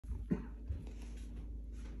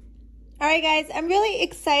All right, guys, I'm really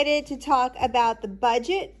excited to talk about the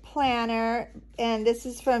budget planner, and this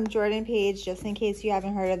is from Jordan Page, just in case you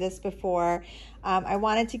haven't heard of this before. I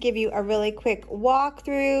wanted to give you a really quick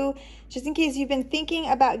walkthrough, just in case you've been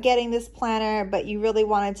thinking about getting this planner, but you really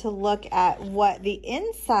wanted to look at what the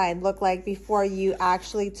inside looked like before you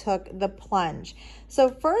actually took the plunge. So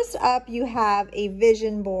first up, you have a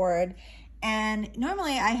vision board. And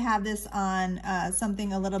normally I have this on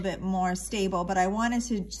something a little bit more stable, but I wanted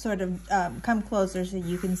to sort of come closer so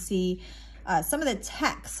you can see some of the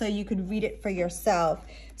text so you could read it for yourself.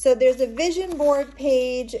 So there's a vision board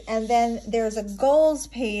page, and then there's a goals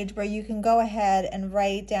page where you can go ahead and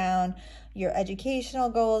write down your educational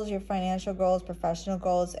goals, your financial goals, professional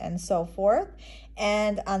goals, and so forth.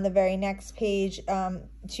 And on the very next page,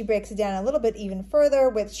 she breaks it down a little bit even further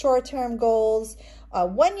with short-term goals,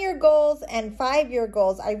 1-year goals, and 5-year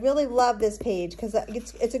goals. I really love this page because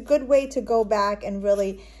it's a good way to go back and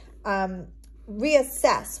really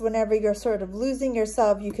reassess whenever you're sort of losing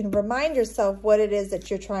yourself. You can remind yourself what it is that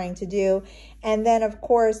you're trying to do. And then, of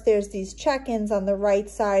course, there's these check-ins on the right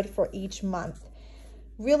side for each month.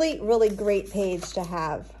 Really, really great page to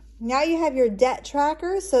have. Now you have your debt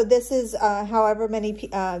tracker. So this is however many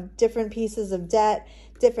different pieces of debt,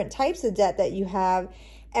 different types of debt that you have.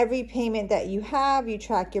 Every payment that you have, you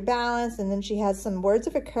track your balance, and then she has some words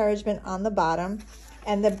of encouragement on the bottom.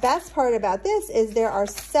 And the best part about this is there are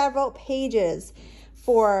several pages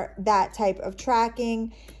for that type of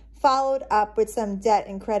tracking, followed up with some debt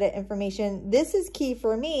and credit information. This is key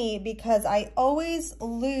for me because I always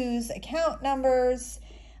lose account numbers,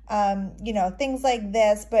 you know, things like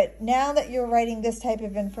this. But now that you're writing this type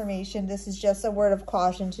of information, this is just a word of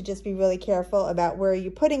caution to just be really careful about where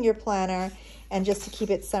you're putting your planner and just to keep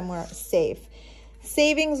it somewhere safe.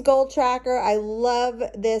 Savings goal tracker. I love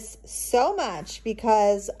this so much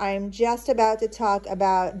because I'm just about to talk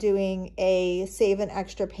about doing a save an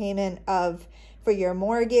extra payment for your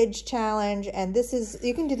mortgage challenge. And this is,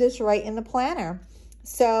 you can do this right in the planner.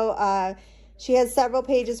 So she has several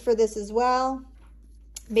pages for this as well.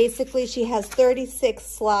 Basically, she has 36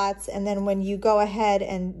 slots, and then when you go ahead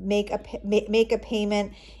and make a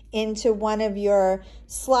payment into one of your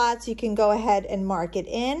slots, you can go ahead and mark it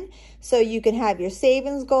in. So you can have your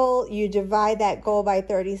savings goal, you divide that goal by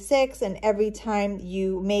 36, and every time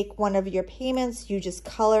you make one of your payments, you just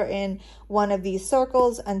color in one of these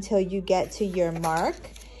circles until you get to your mark.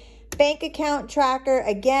 Bank account tracker.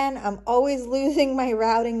 Again, I'm always losing my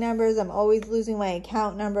routing numbers. I'm always losing my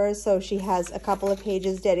account numbers. So she has a couple of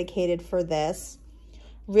pages dedicated for this.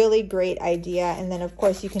 Really great idea. And then, of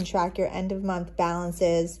course, you can track your end of month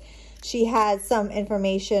balances. She has some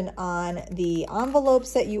information on the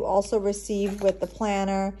envelopes that you also receive with the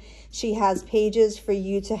planner. She has pages for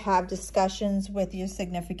you to have discussions with your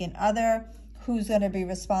significant other. Who's going to be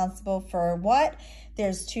responsible for what?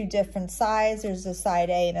 There's two different sides. There's a side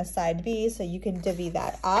A and a side B, so you can divvy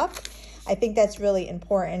that up. I think that's really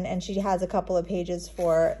important, and she has a couple of pages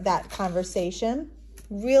for that conversation.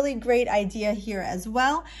 Really great idea here as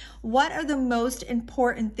well. What are the most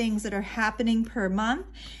important things that are happening per month?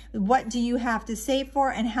 What do you have to save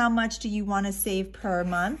for, and how much do you want to save per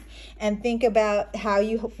month? And think about how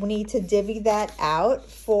you need to divvy that out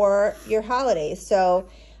for your holidays. So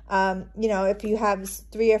you know, if you have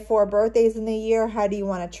 3 or 4 birthdays in the year, how do you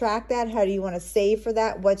want to track that? How do you want to save for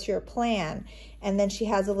that? What's your plan? And then she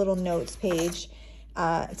has a little notes page,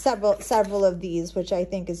 several of these, which I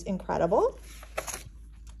think is incredible.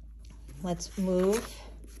 Let's move.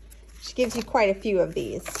 She gives you quite a few of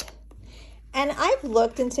these. And I've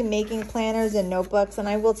looked into making planners and notebooks, and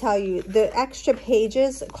I will tell you, the extra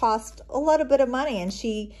pages cost a little bit of money, and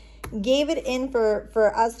she gave it in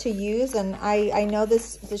for us to use, and I know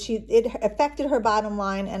it affected her bottom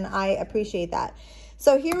line, and I appreciate that.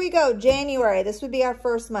 So here we go, January. This would be our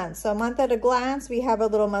first month. So month at a glance, we have a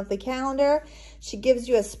little monthly calendar. She gives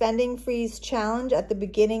you a spending freeze challenge at the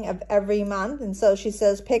beginning of every month, and so she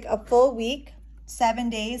says pick a full week, 7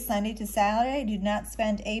 days, Sunday to Saturday. Do not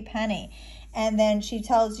spend a penny. And then she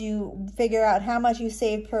tells you figure out how much you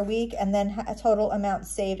saved per week, and then a total amount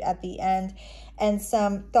saved at the end. And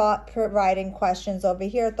some thought-providing questions over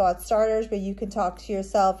here, thought starters, where you can talk to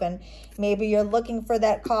yourself, and maybe you're looking for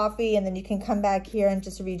that coffee, and then you can come back here and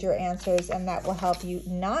just read your answers, and that will help you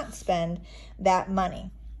not spend that money.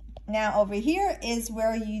 Now over here is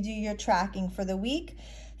where you do your tracking for the week.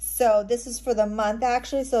 So this is for the month,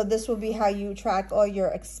 actually. So this will be how you track all your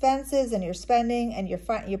expenses and your spending and your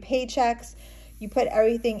paychecks. You put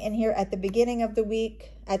everything in here at the beginning of the week,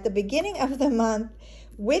 at the beginning of the month,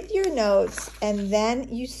 with your notes, and then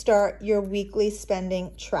you start your weekly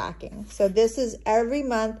spending tracking. So this is every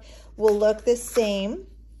month will look the same.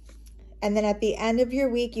 And then at the end of your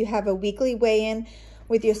week, you have a weekly weigh-in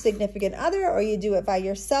with your significant other, or you do it by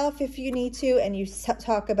yourself if you need to, and you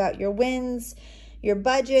talk about your wins, your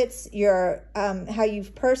budgets, your how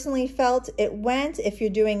you've personally felt it went. If you're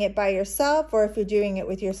doing it by yourself or if you're doing it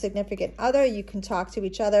with your significant other, you can talk to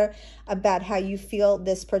each other about how you feel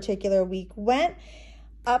this particular week went.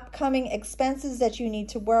 Upcoming expenses that you need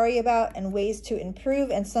to worry about and ways to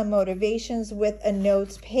improve, and some motivations with a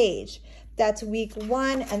notes page. That's week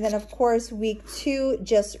 1. And then of course week 2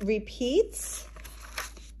 just repeats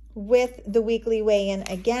with the weekly weigh-in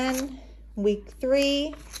again. Week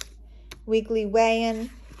 3, weekly weigh-in.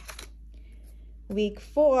 Week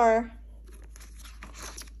 4,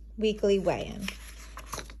 weekly weigh-in.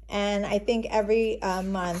 And I think every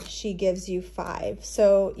month she gives you 5.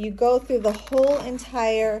 So you go through the whole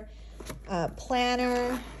entire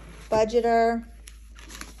planner, budgeter,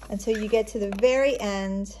 until you get to the very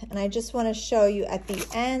end. And I just want to show you at the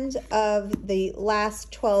end of the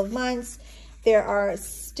last 12 months, there are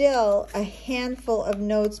still a handful of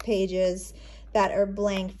notes pages that are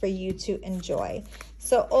blank for you to enjoy.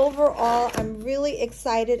 So overall, I'm really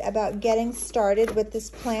excited about getting started with this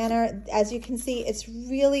planner. As you can see, it's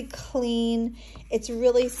really clean, it's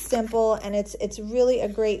really simple, and it's really a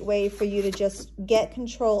great way for you to just get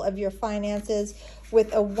control of your finances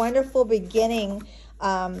with a wonderful beginning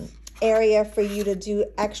area for you to do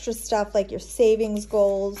extra stuff like your savings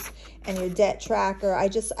goals and your debt tracker. I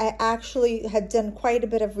actually had done quite a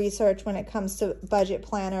bit of research when it comes to budget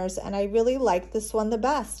planners, and I really like this one the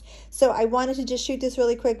best. So I wanted to just shoot this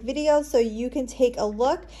really quick video so you can take a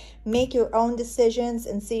look, make your own decisions,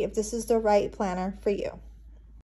 and see if this is the right planner for you.